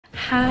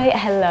Hi,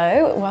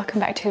 hello, welcome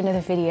back to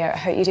another video. I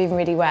hope you're doing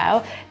really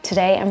well.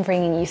 Today I'm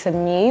bringing you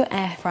some new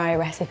air fryer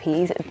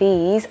recipes.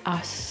 These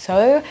are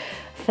so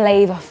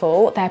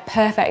flavorful. They're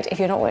perfect if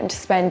you're not wanting to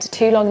spend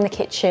too long in the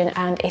kitchen,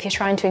 and if you're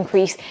trying to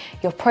increase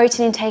your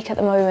protein intake at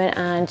the moment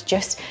and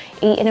just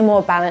eat in a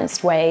more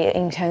balanced way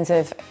in terms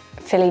of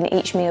filling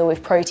each meal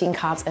with protein,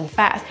 carbs and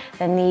fats,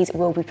 then these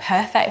will be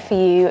perfect for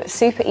you.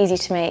 Super easy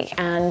to make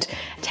and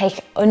take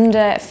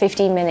under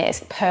 15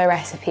 minutes per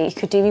recipe.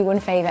 Could do me one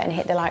favor and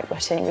hit the like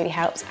button, it really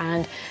helps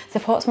and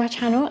supports my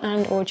channel,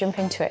 and we'll jump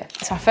into it.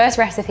 So our first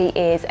recipe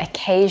is a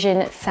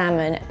Cajun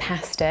salmon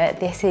pasta.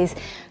 This is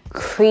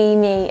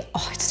creamy,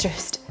 oh, it's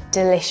just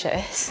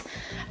delicious.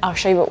 I'll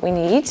show you what we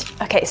need.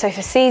 Okay, so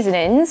for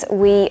seasonings,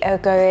 we are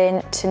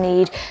going to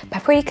need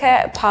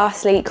paprika,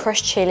 parsley,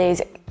 crushed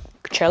chilies,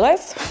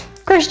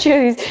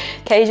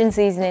 Cajun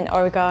seasoning,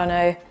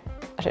 oregano.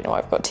 I don't know why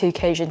I've got two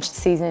Cajun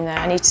seasoning there.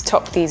 I need to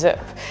top these up.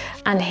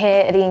 And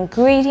here are the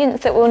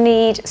ingredients that we'll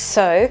need.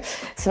 So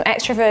some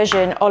extra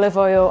virgin olive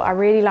oil. I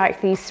really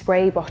like these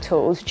spray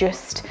bottles,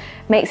 just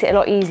makes it a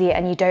lot easier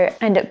and you don't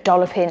end up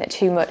dolloping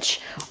too much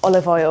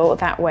olive oil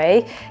that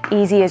way.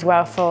 Easy as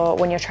well for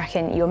when you're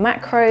tracking your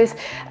macros.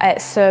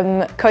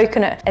 Some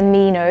coconut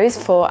aminos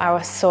for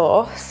our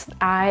sauce.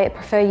 I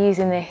prefer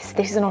using this.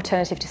 This is an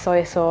alternative to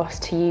soy sauce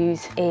to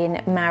use in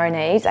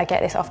marinades. I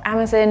get this off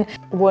Amazon.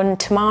 1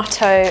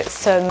 tomato,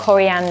 some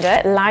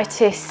coriander,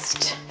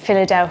 lightest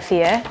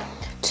Philadelphia,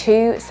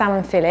 2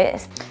 salmon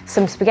fillets,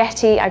 some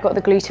spaghetti. I got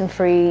the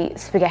gluten-free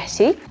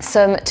spaghetti,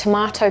 some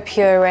tomato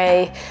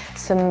puree,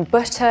 some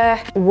butter,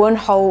 1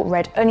 whole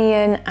red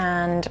onion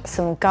and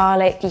some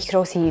garlic. You could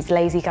also use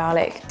lazy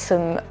garlic,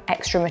 some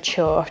extra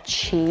mature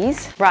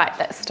cheese. Right,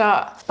 let's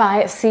start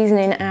by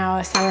seasoning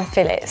our salmon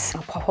fillets.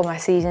 I'll pop all my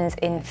seasonings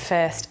in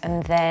first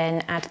and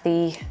then add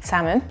the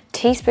salmon.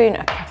 Teaspoon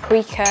of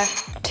paprika,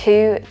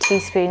 2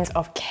 teaspoons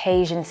of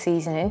Cajun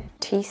seasoning,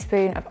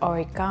 teaspoon of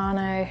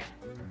oregano.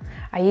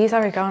 I use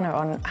oregano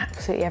on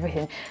absolutely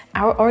everything.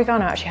 Our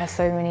oregano actually has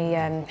so many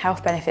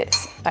health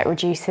benefits, like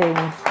reducing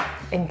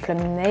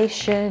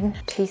inflammation.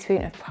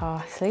 Teaspoon of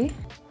parsley,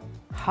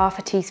 half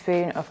a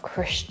teaspoon of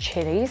crushed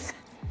chilies,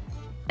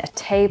 a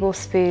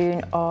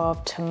tablespoon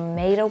of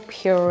tomato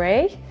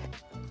puree,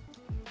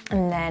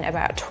 and then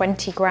about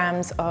 20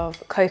 grams of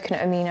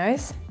coconut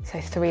aminos, so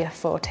 3 or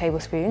 4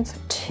 tablespoons,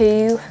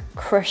 2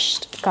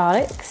 crushed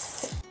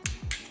garlics.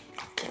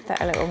 Give that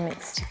a little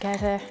mix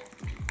together.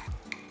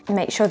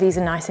 Make sure these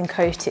are nice and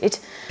coated.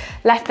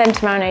 Left them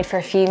to marinate for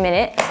a few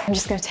minutes. I'm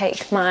just gonna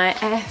take my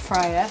air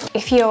fryer.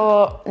 If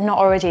you're not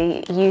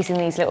already using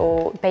these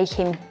little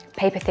baking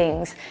paper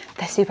things,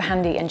 they're super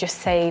handy and just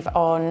save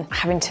on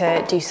having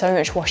to do so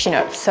much washing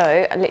up. So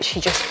I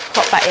literally just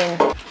pop that in.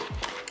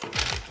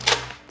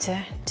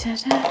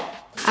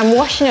 I'm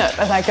washing up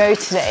as I go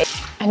today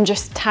and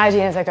just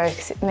tidying as I go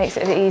because it makes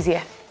it a bit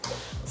easier.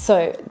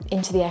 So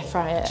into the air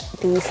fryer,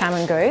 the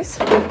salmon goes.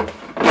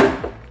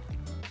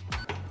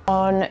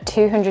 On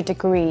 200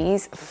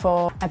 degrees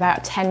for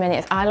about 10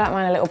 minutes. I like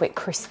mine a little bit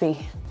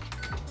crispy.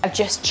 I've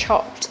just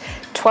chopped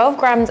 12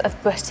 grams of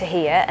butter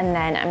here, and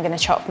then I'm gonna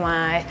chop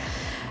my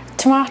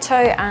tomato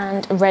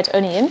and red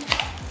onion.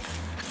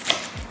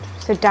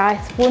 So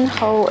dice 1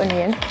 whole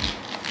onion.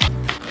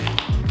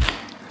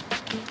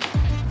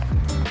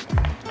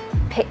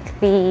 Pick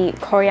the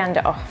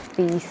coriander off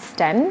the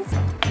stems.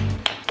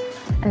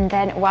 And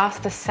then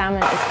whilst the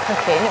salmon is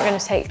cooking, we're gonna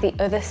take the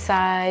other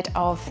side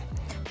of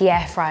the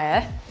air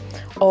fryer,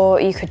 or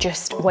you could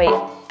just wait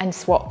and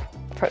swap,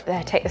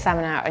 take the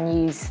salmon out and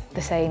use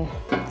the same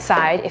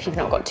side if you've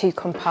not got 2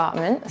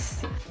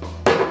 compartments.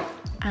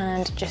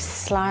 And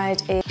just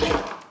slide in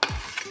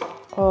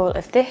all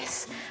of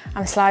this.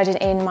 I'm sliding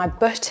in my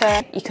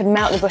butter. You could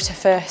melt the butter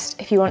first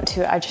if you want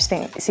to. I just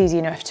think it's easy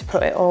enough to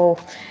put it all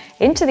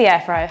into the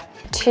air fryer.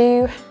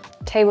 2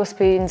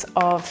 tablespoons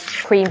of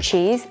cream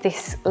cheese,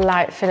 this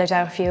light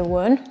Philadelphia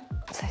one.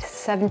 So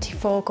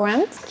 74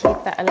 grams.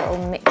 Keep that a little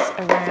mix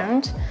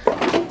around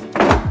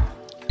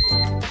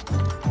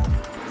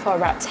for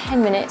about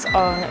 10 minutes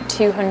on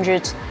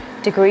 200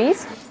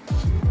 degrees.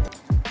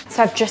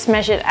 So I've just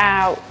measured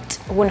out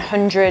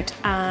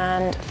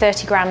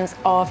 130 grams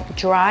of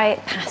dry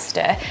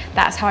pasta.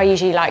 That's how I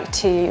usually like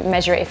to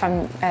measure it if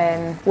I'm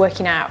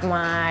working out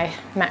my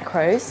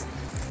macros.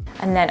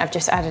 And then I've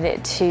just added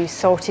it to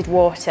salted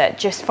water.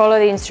 Just follow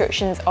the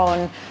instructions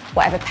on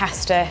whatever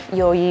pasta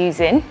you're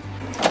using.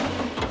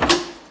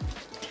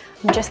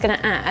 I'm just gonna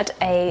add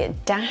a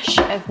dash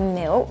of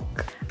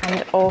milk,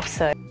 and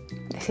also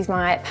this is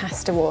my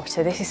pasta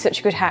water. This is such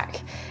a good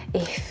hack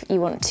if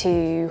you want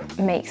to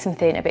make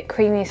something a bit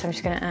creamy. So I'm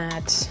just gonna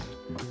add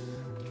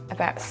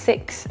about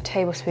 6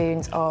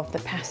 tablespoons of the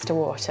pasta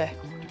water.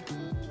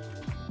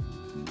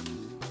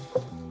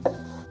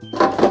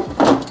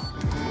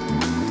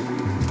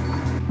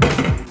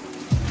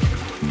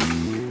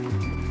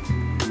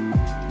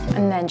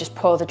 And then just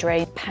pour the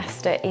drained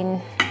pasta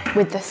in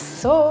with the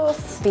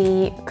sauce,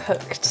 the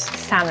cooked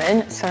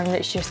salmon. So I'm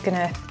literally just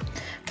gonna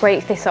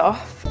break this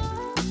off.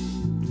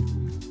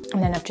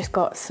 And then I've just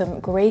got some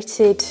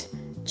grated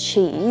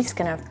cheese.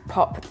 Gonna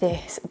pop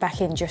this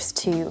back in just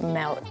to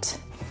melt.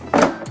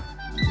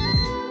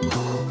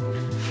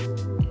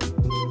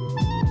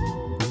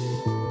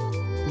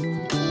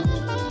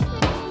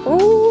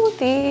 Ooh,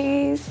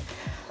 these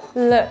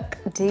look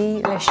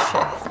delicious.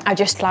 I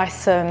just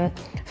sliced some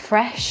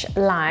fresh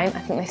lime. I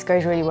think this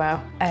goes really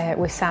well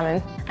with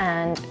salmon,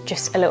 and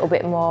just a little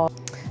bit more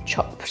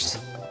chopped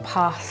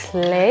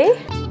parsley.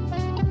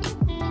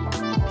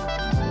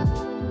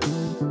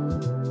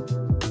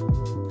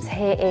 So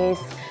here is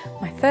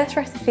my first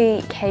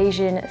recipe,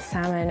 Cajun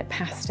salmon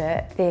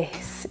pasta.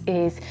 This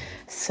is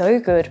so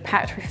good,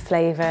 packed with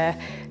flavour,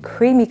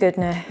 creamy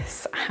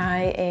goodness,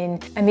 high in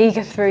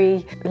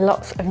omega-3,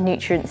 lots of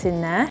nutrients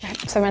in there.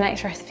 So my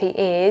next recipe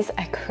is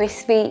a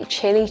crispy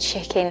chili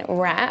chicken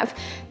wrap.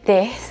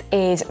 This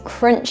is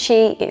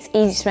crunchy, it's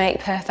easy to make,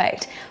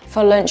 perfect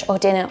for lunch or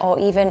dinner or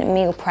even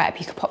meal prep.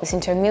 You could pop this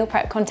into a meal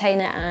prep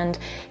container and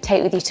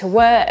take with you to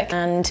work,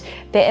 and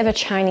a bit of a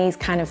Chinese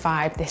kind of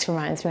vibe this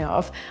reminds me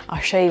of.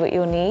 I'll show you what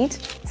you'll need.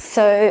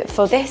 So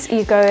for this,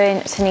 you're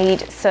going to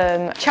need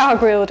some char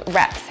grilled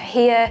wraps.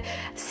 Here,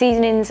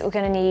 seasonings, we're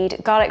gonna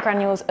need garlic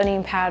granules,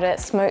 onion powder,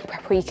 smoked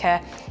paprika.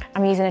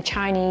 I'm using a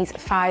Chinese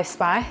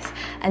 5-spice,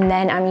 and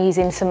then I'm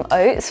using some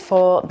oats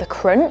for the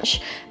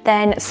crunch.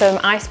 Then some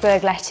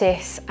iceberg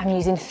lettuce. I'm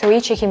using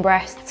 3 chicken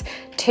breasts,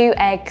 2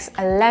 eggs,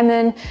 a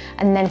lemon,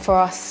 and then for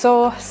our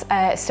sauce,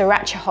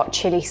 sriracha hot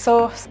chili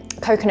sauce,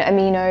 coconut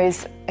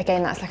aminos.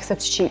 Again, that's like a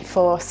substitute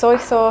for soy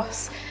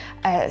sauce,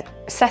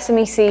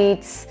 sesame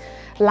seeds,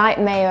 light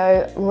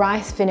mayo,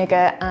 rice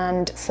vinegar,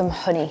 and some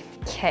honey.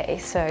 Okay,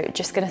 so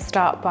just gonna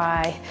start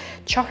by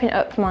chopping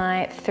up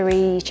my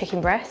 3 chicken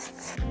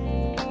breasts.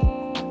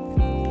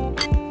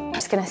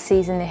 Just gonna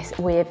season this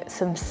with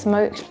some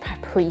smoked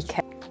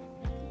paprika,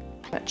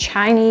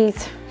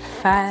 Chinese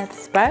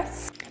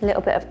 5-spice, a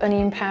little bit of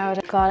onion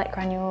powder, garlic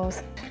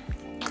granules.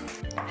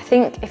 I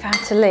think if I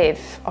had to live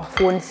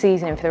off one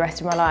seasoning for the rest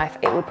of my life,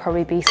 it would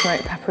probably be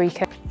smoked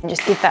paprika. And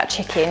just give that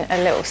chicken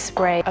a little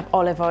spray of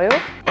olive oil.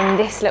 In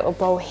this little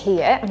bowl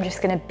here, I'm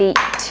just gonna beat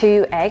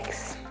 2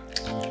 eggs.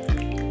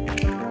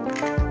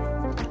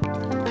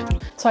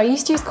 So I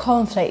used to use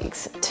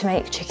cornflakes to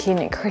make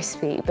chicken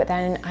crispy, but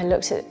then I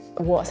looked at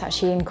what's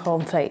actually in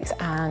cornflakes,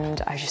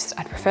 and I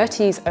prefer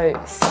to use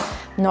oats,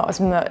 not as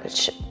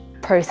much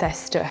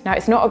processed stuff. Now,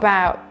 it's not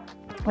about,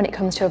 when it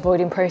comes to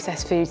avoiding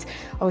processed foods,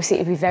 obviously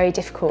it'd be very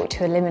difficult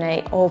to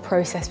eliminate all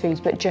processed foods,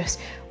 but just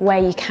where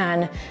you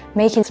can,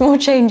 making small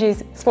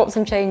changes, swap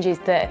some changes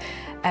that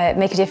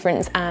make a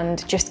difference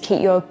and just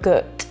keep your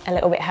gut a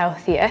little bit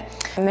healthier.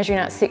 I'm measuring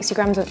out 60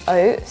 grams of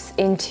oats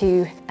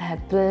into a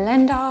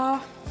blender.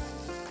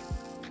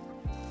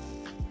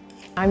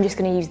 I'm just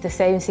gonna use the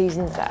same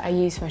seasonings that I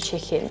use for my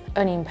chicken.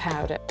 Onion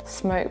powder,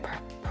 smoked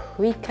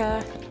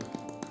paprika,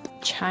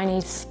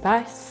 Chinese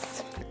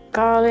spice,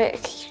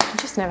 garlic. You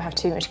just never have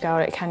too much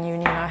garlic, can you,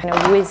 in your life? And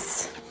a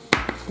whiz.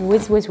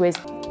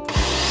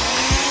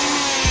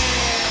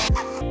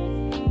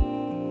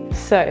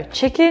 So,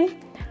 chicken,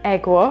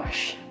 egg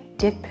wash,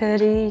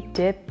 dippity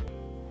dip.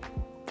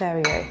 There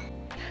we go.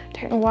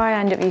 Don't know why I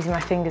end up using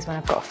my fingers when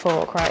I've got a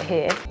fork right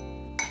here.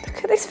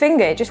 Look at this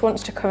finger, it just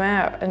wants to come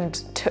out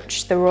and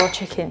touch the raw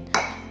chicken.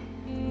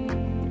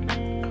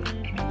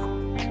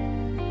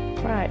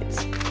 Right.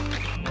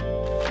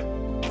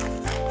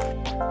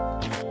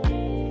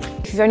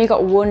 If you've only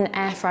got one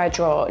air fryer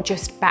drawer,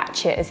 just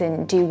batch it, as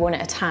in do one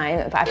at a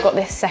time. But I've got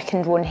this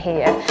second one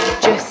here.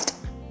 Just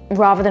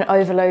rather than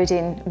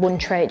overloading one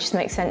tray, it just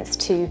makes sense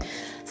to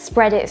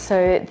spread it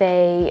so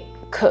they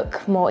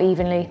cook more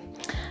evenly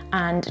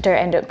and don't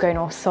end up going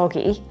all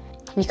soggy.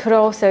 You could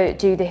also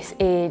do this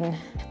in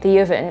the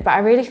oven, but I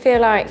really feel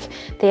like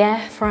the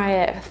air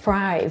fryer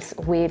thrives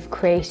with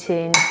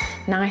creating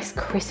nice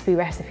crispy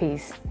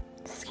recipes.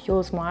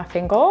 Excuse my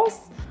fingers.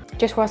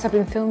 Just whilst I've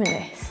been filming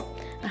this,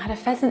 I had a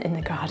pheasant in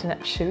the garden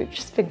actually, which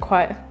has been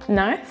quite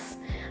nice.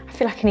 I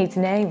feel like he needs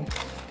a name.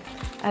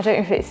 I don't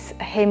know if it's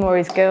him or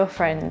his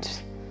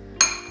girlfriend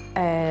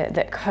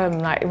that come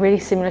like really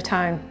similar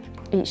time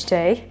each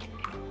day.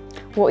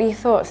 What are your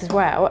thoughts as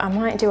well? I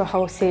might do a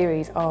whole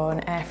series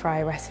on air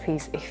fryer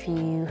recipes if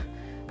you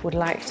would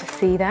like to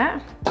see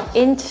that.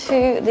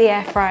 Into the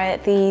air fryer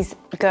these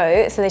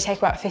go, so they take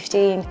about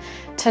 15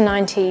 to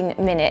 19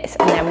 minutes,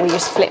 and then we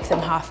just flip them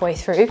halfway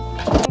through.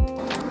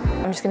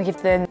 I'm just gonna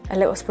give them a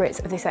little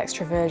spritz of this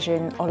extra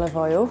virgin olive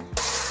oil.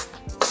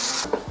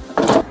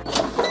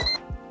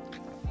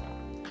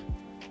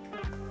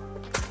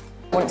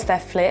 Once they're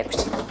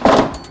flipped,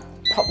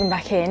 pop them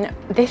back in.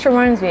 This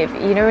reminds me of,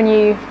 you know when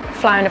you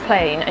fly on a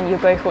plane and you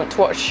both want to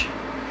watch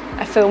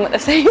a film at the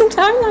same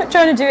time, like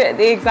trying to do it at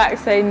the exact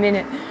same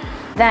minute.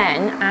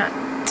 Then at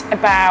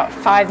about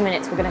 5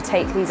 minutes, we're gonna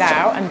take these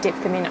out and dip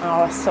them in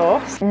our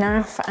sauce.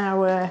 Now for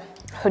our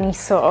honey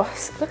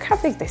sauce. Look how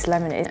big this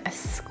lemon is. I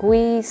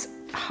squeeze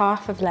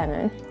half of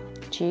lemon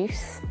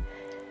juice.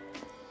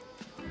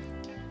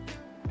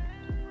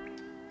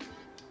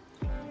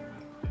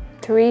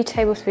 Three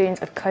tablespoons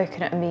of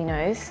coconut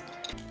aminos.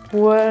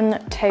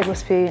 1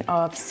 tablespoon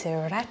of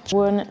sriracha,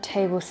 1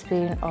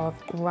 tablespoon of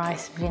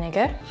rice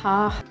vinegar,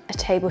 half a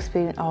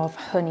tablespoon of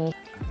honey.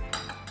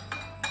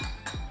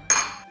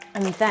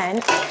 And then,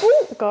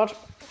 oh God,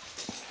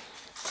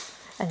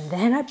 and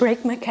then I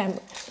break my camera.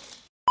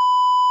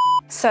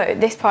 So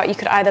this part you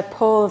could either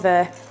pour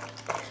the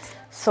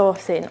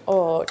sauce in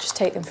or just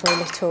take them for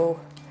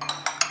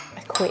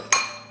a quick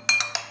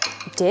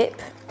dip.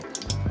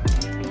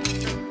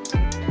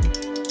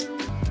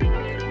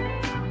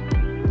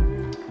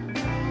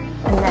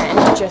 And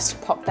then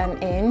just pop them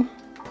in.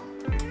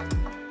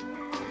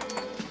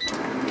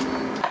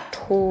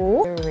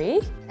 2,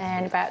 3,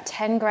 and about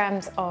 10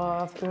 grams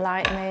of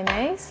light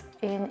mayonnaise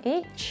in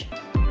each.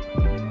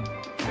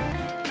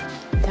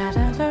 Da,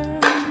 da, da.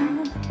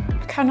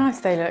 Look how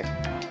nice they look.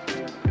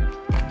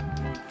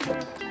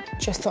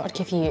 Just thought I'd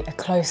give you a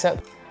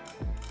close-up.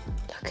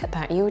 Look at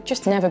that, you would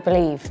just never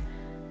believe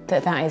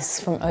that that is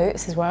from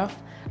oats as well.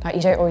 Like,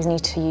 you don't always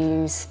need to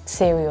use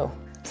cereal.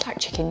 It's like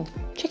chicken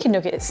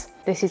nuggets.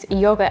 This is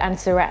yogurt and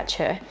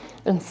sriracha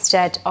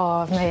instead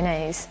of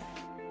mayonnaise.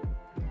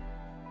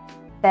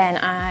 Then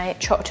I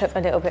chopped up a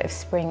little bit of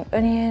spring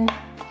onion.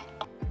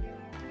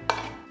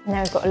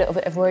 Now we've got a little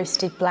bit of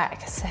roasted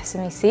black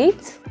sesame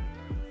seeds.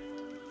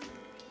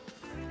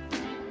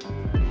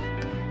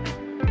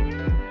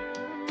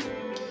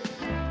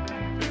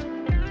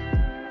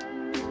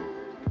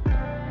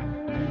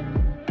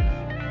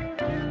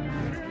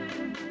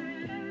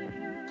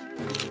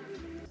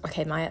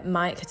 Okay, my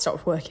mic had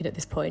stopped working at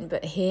this point,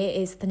 but here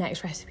is the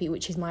next recipe,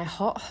 which is my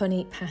hot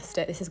honey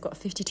pasta. This has got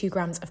 52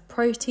 grams of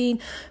protein,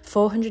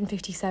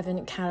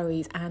 457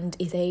 calories, and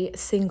is a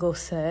single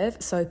serve.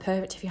 So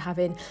perfect if you're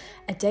having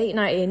a date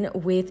night in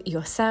with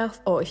yourself,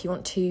 or if you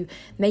want to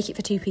make it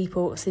for 2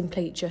 people,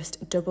 simply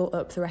just double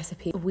up the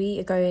recipe. We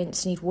are going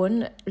to need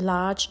 1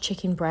 large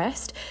chicken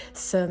breast,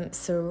 some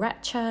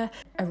sriracha,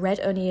 a red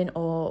onion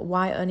or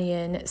white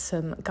onion,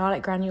 some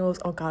garlic granules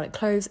or garlic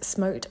cloves,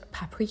 smoked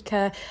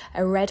paprika,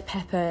 a red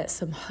pepper,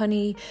 some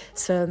honey,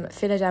 some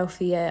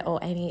Philadelphia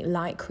or any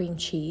light cream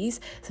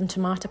cheese, some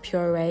tomato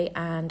puree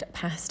and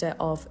pasta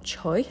of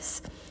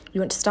choice.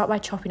 You want to start by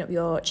chopping up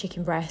your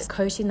chicken breast,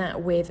 coating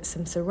that with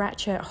some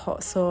sriracha,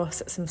 hot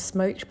sauce, some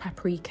smoked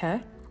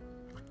paprika,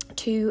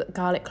 2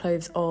 garlic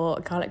cloves or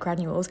garlic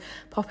granules,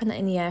 popping that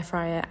in the air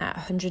fryer at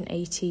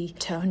 180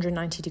 to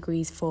 190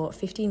 degrees for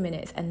 15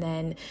 minutes, and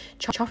then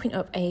chopping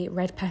up a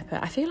red pepper.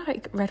 I feel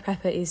like red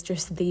pepper is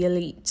just the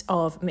elite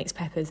of mixed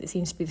peppers. It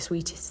seems to be the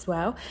sweetest as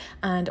well.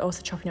 And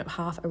also chopping up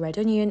half a red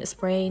onion,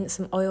 spraying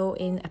some oil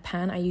in a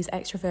pan. I use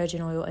extra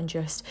virgin oil and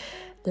just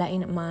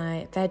letting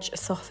my veg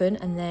soften,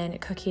 and then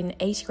cooking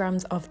 80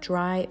 grams of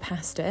dry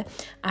pasta,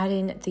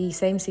 adding the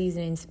same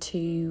seasonings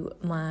to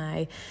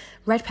my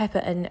red pepper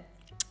and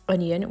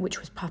onion, which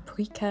was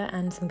paprika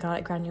and some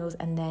garlic granules,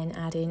 and then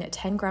adding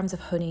 10 grams of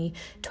honey,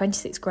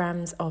 26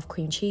 grams of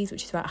cream cheese,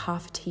 which is about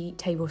half a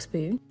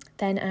tablespoon.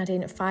 Then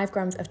adding 5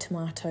 grams of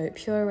tomato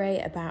puree,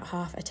 about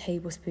half a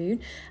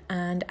tablespoon,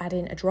 and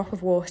adding a drop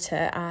of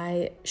water.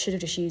 I should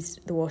have just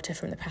used the water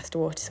from the pasta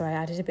water, so I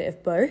added a bit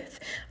of both.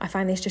 I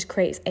find this just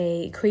creates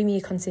a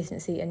creamier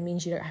consistency and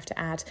means you don't have to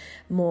add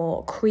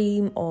more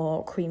cream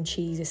or cream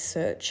cheese as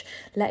such.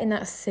 Letting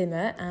that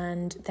simmer,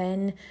 and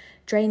then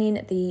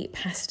draining the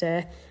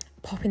pasta,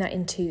 popping that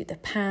into the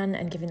pan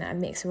and giving that a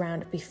mix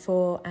around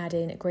before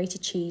adding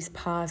grated cheese,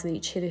 parsley,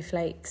 chili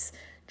flakes,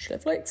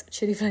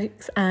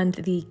 and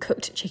the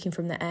cooked chicken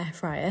from the air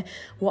fryer.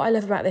 What I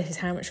love about this is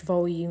how much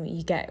volume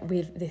you get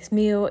with this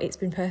meal. It's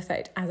been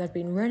perfect as I've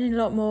been running a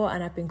lot more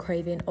and I've been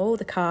craving all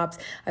the carbs.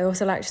 I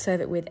also like to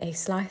serve it with a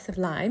slice of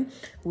lime,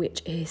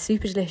 which is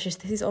super delicious.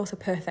 This is also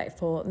perfect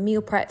for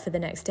meal prep for the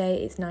next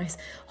day. It's nice,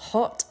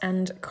 hot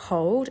and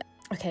cold.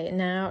 Okay,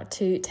 now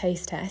to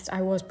taste test.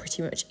 I was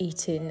pretty much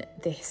eating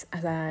this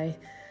as I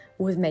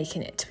was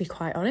making it, to be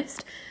quite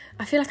honest.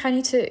 I feel like I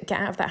need to get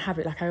out of that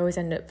habit. Like, I always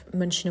end up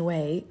munching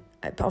away,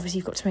 but obviously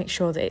you've got to make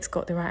sure that it's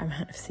got the right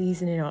amount of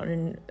seasoning on,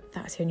 and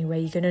that's the only way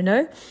you're going to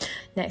know.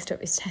 Next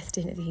up is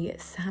testing the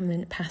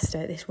salmon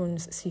pasta. This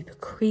one's super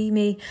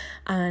creamy,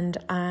 and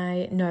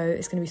I know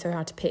it's going to be so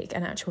hard to pick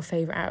an actual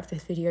favourite out of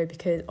this video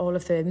because all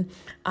of them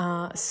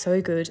are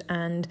so good,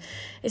 and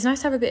it's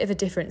nice to have a bit of a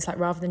difference. Like,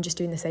 rather than just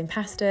doing the same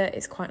pasta,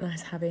 it's quite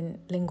nice having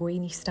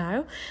linguine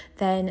style.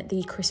 Then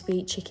the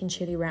crispy chicken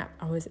chili wrap,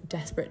 I was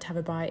desperate to have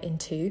a bite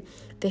into.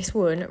 This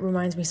one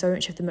reminds me so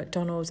much of the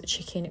McDonald's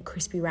chicken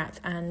crispy wrap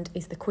and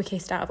is the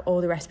quickest out of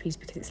all the recipes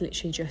because it's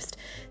literally just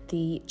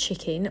the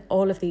chicken.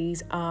 All of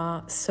these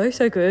are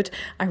so good.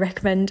 I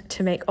recommend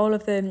to make all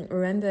of them.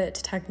 Remember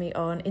to tag me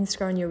on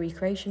Instagram on your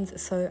recreations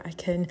so I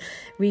can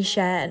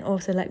reshare, and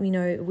also let me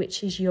know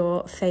which is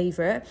your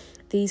favourite.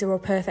 These are all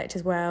perfect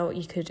as well.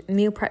 You could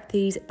meal prep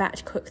these,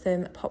 batch cook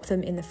them, pop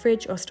them in the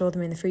fridge or store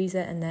them in the freezer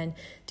and then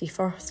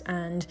defrost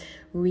and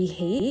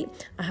reheat.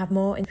 I have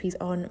more recipes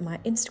on my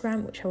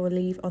Instagram, which I will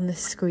leave on the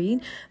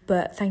screen.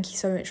 But thank you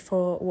so much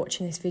for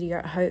watching this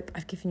video. I hope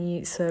I've given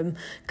you some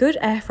good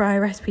air fryer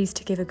recipes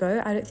to give a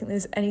go. I don't think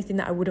there's anything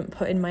that I wouldn't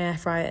put in my air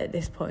fryer at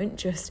this point.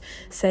 Just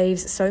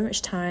saves so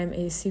much time,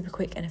 is super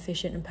quick and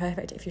efficient and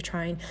perfect if you're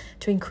trying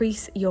to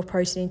increase your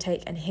protein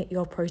intake and hit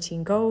your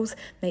protein goals.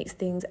 Makes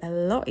things a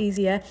lot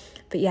easier.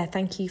 But yeah,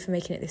 thank you for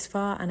making it this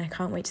far, and I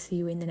can't wait to see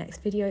you in the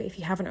next video. If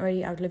you haven't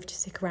already, I would love you to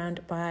stick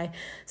around by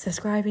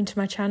subscribing to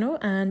my channel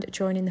and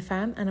joining the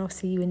fam, and I'll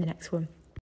see you in the next one.